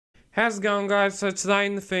How's it going, guys? So today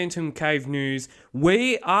in the Phantomcave news,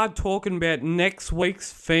 we are talking about next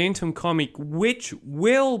week's Phantom comic, which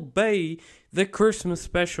will be the Christmas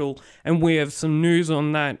special, and we have some news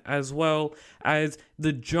on that, as well as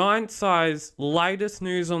the Giantsize, latest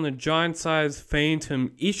news on the Giantsize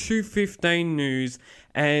Phantom issue 15 news,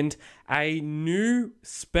 and a new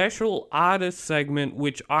special artist segment,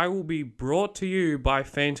 which I will be brought to you by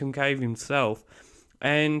Phantomcave himself.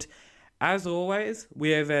 And as always,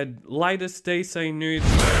 we have our latest DC news.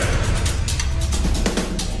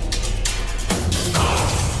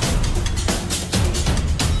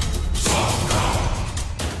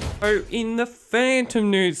 So, in the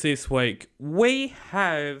Phantom news this week, we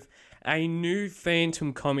have a new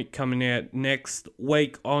Phantom comic coming out next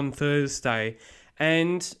week on Thursday.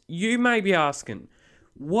 And you may be asking,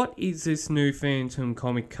 what is this new Phantom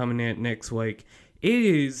comic coming out next week? It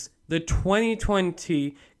is the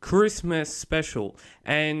 2020 Christmas special,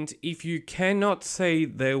 and if you cannot see,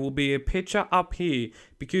 there will be a picture up here,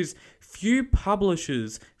 because few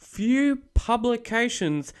publications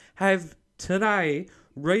have today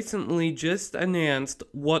recently just announced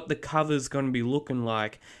what the cover's going to be looking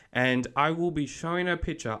like, and I will be showing a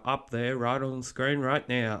picture up there right on the screen right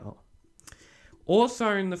now.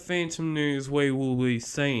 Also in the Phantom news we will be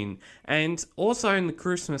seeing, and also in the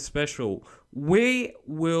Christmas special, we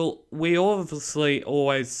obviously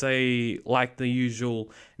always see like the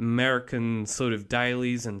usual American sort of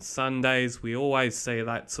dailies and Sundays, we always see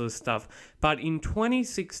that sort of stuff. But in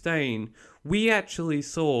 2016, we actually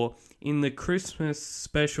saw in the Christmas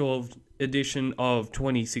special edition of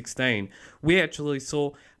 2016, we actually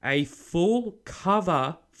saw a full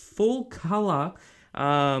color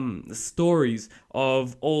stories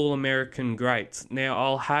of all American greats. Now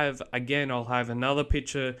I'll have another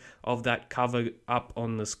picture of that cover up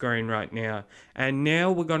on the screen right now. And now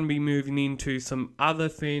we're going to be moving into some other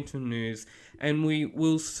Phantom news, and we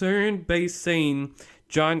will soon be seeing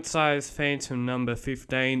Giantsize Phantom number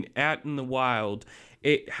 15 out in the wild.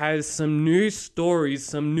 It has some new stories,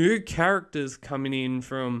 some new characters coming in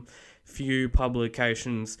from few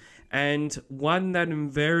publications, and one that I'm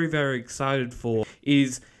very, very excited for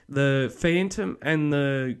is the Phantom and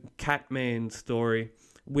the Catman story,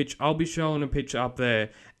 which I'll be showing a picture up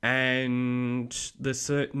there, and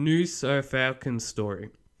the new Sir Falcon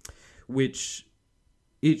story, which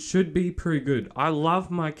it should be pretty good. I love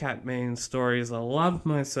my Catman stories, I love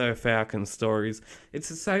my Sir Falcon stories. It's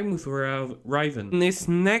the same with Raven. In this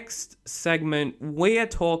next segment, we are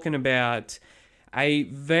talking about a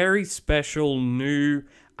very special new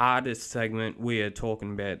artist segment we are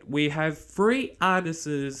talking about. We have 3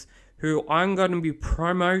 artists who I'm going to be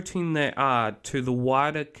promoting their art to the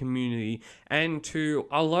wider community and to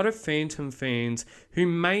a lot of Phantom fans who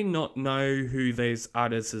may not know who these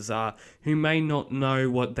artists are, who may not know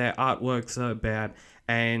what their artworks are about,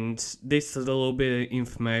 and this is a little bit of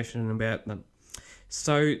information about them.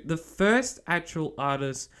 So the first actual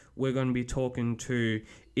artist we're going to be talking to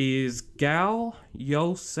is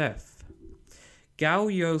Yosef.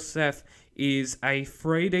 Yosef is a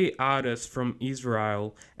 3D artist from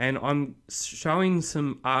Israel, and I'm showing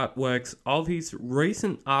some artworks of his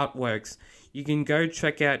recent artworks. You can go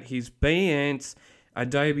check out his Behance,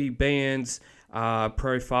 Adobe Behance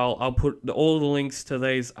profile. I'll put all the links to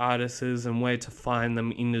these artists and where to find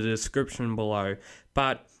them in the description below.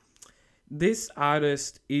 But this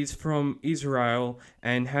artist is from Israel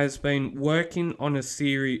and has been working on a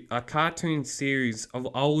cartoon series of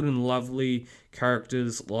old and lovely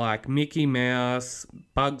characters like Mickey Mouse,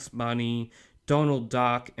 Bugs Bunny, Donald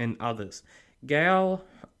Duck, and others. Gal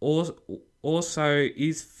also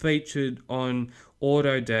is featured on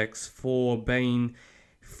Autodex for being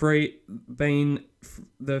the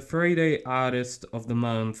 3D artist of the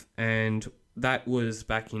month, and that was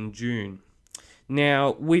back in June.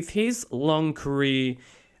 Now, with his long career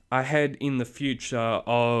ahead in the future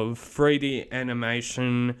of 3D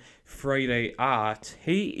animation, 3D art,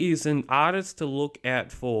 he is an artist to look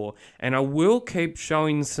out for, and I will keep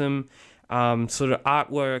showing some sort of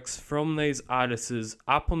artworks from these artists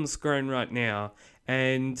up on the screen right now,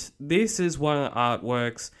 and this is one of the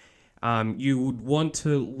artworks you would want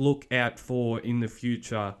to look out for in the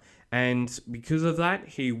future. And because of that,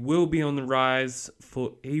 he will be on the rise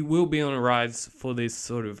for this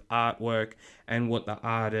sort of artwork and what the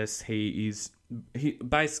artist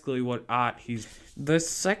basically what art he's. The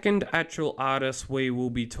second actual artist we will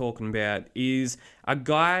be talking about is a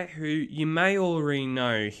guy who you may already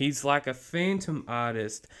know. He's like a Phantom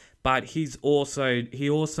artist, but he also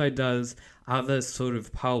does other sort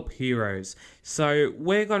of pulp heroes. So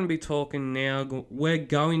we're going to be talking about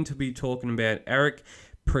Eric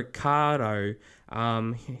Prichardo,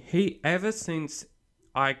 He ever since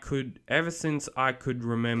I could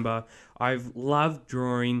remember, I've loved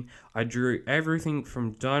drawing. I drew everything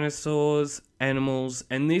from dinosaurs, animals,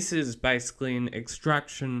 and this is basically an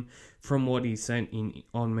extraction from what he sent in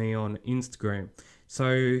on me on Instagram.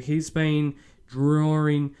 So he's been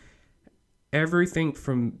drawing everything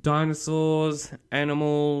from dinosaurs,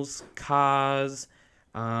 animals, cars,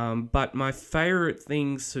 but my favorite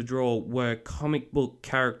things to draw were comic book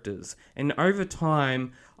characters. And over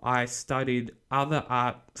time, I studied other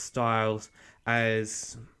art styles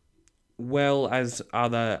as well as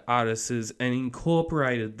other artists and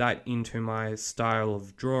incorporated that into my style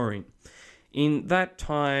of drawing. In that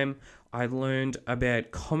time, I learned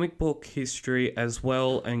about comic book history as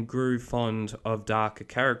well and grew fond of darker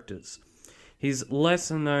characters. His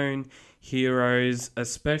lesser known heroes,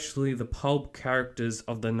 especially the pulp characters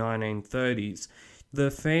of the 1930s.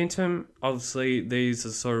 The Phantom, obviously, these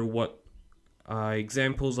are sort of what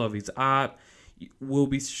examples of his art. We'll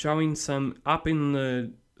be showing some up in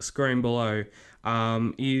the screen below.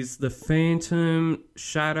 Is the Phantom,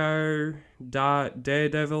 Shadow,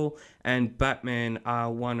 Daredevil, and Batman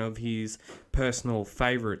are one of his personal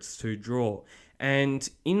favorites to draw. And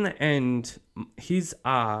in the end, his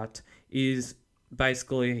art is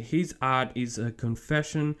a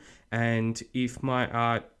confession, and if my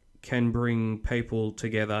art can bring people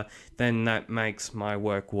together, then that makes my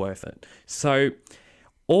work worth it. So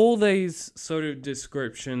all these sort of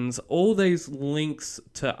descriptions, all these links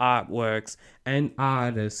to artworks and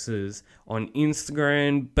artists on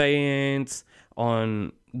Instagram, Behance,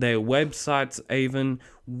 on their websites even,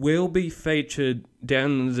 will be featured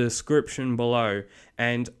down in the description below.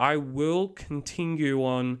 And I will continue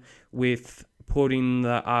on with putting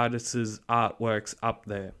the artists' artworks up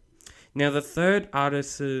there. Now, the third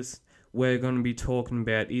artist we're going to be talking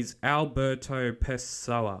about is Alberto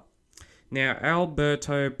Pessoa. Now,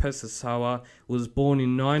 Alberto Pessoa was born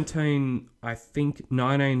in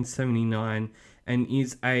 1979 and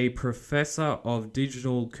is a professor of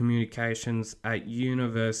digital communications at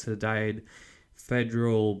Universidade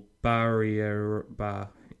Federal Bahia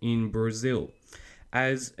in Brazil.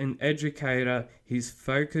 As an educator, his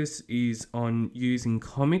focus is on using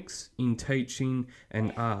comics in teaching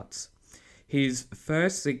and arts. His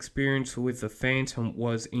first experience with the Phantom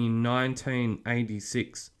was in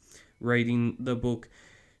 1986, reading the book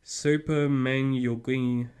Superman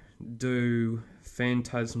do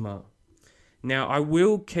Fantasma. Now, I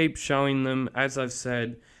will keep showing them, as I've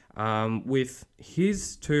said, with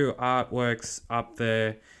his two artworks up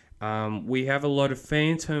there. We have a lot of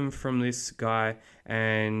Phantom from this guy,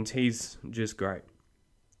 and he's just great.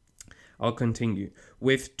 I'll continue.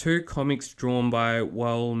 With two comics drawn by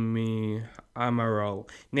Walmi Amaral.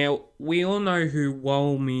 Now, we all know who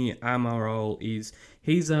Walmi Amaral is.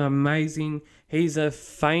 He's a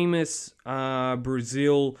famous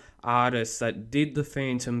Brazil artist that did the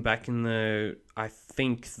Phantom back in the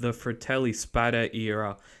Fratelli Spada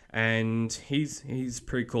era. And he's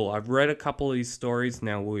pretty cool. I've read a couple of his stories.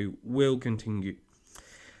 Now we will continue.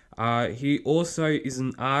 He also is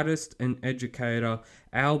an artist and educator.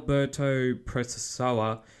 Alberto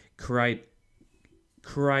Pessoa created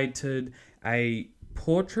a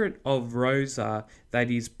portrait of Rosa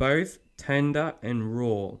that is both tender and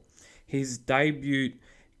raw. His debut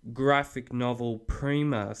graphic novel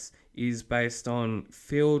Primas is based on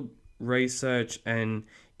field research and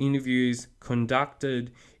interviews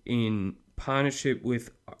conducted in partnership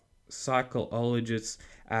with psychologists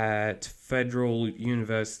at Federal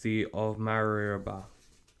University of Maribor.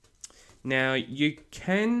 Now, you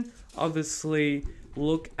can obviously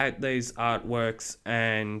look at these artworks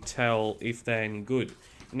and tell if they're any good.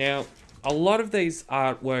 Now, a lot of these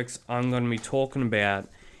artworks I'm going to be talking about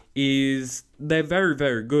they're very,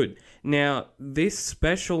 very good. Now, this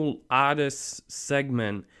special artist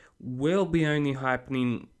segment will be only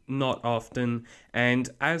happening not often, and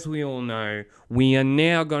as we all know, we are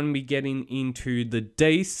now going to be getting into the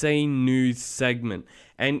DC news segment.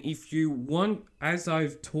 And if you want, as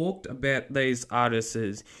I've talked about these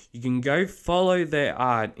artists, you can go follow their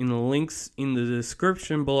art in the links in the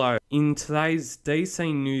description below. In today's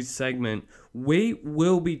DC news segment, we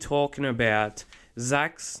will be talking about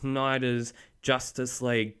Zack Snyder's Justice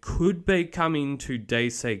League could be coming to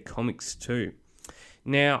DC Comics too.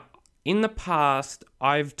 Now, in the past,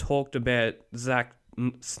 I've talked about Zack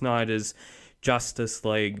Snyder's Justice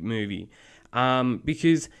League movie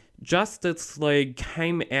because Justice League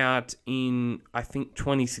came out in,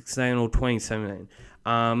 2016 or 2017.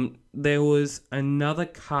 There was another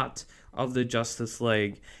cut of the Justice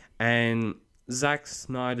League, and Zack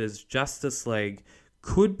Snyder's Justice League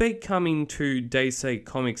could be coming to DC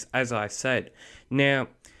Comics, as I said. Now,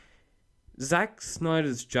 Zack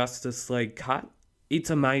Snyder's Justice League cut, it's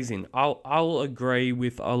amazing. I'll agree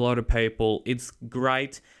with a lot of people. It's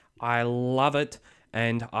great. I love it,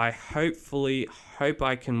 and I hope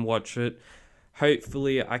I can watch it.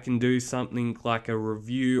 Hopefully I can do something like a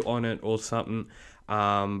review on it or something.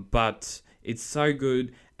 But it's so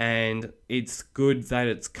good, and it's good that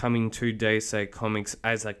it's coming to DC Comics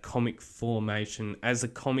as a comic formation, as a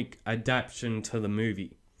comic adaptation to the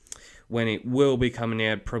movie, when it will be coming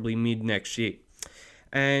out probably mid next year.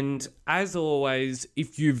 And as always,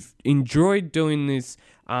 if you've enjoyed doing this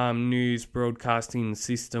news broadcasting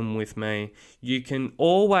system with me, you can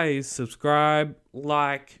always subscribe,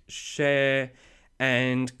 like, share,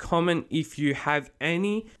 and comment if you have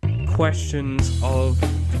any questions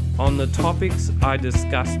on the topics I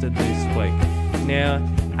discussed this week. Now,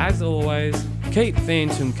 as always, keep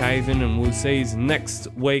Phantomcaving, and we'll see you next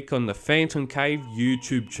week on the Phantomcave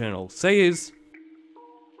YouTube channel. See yous!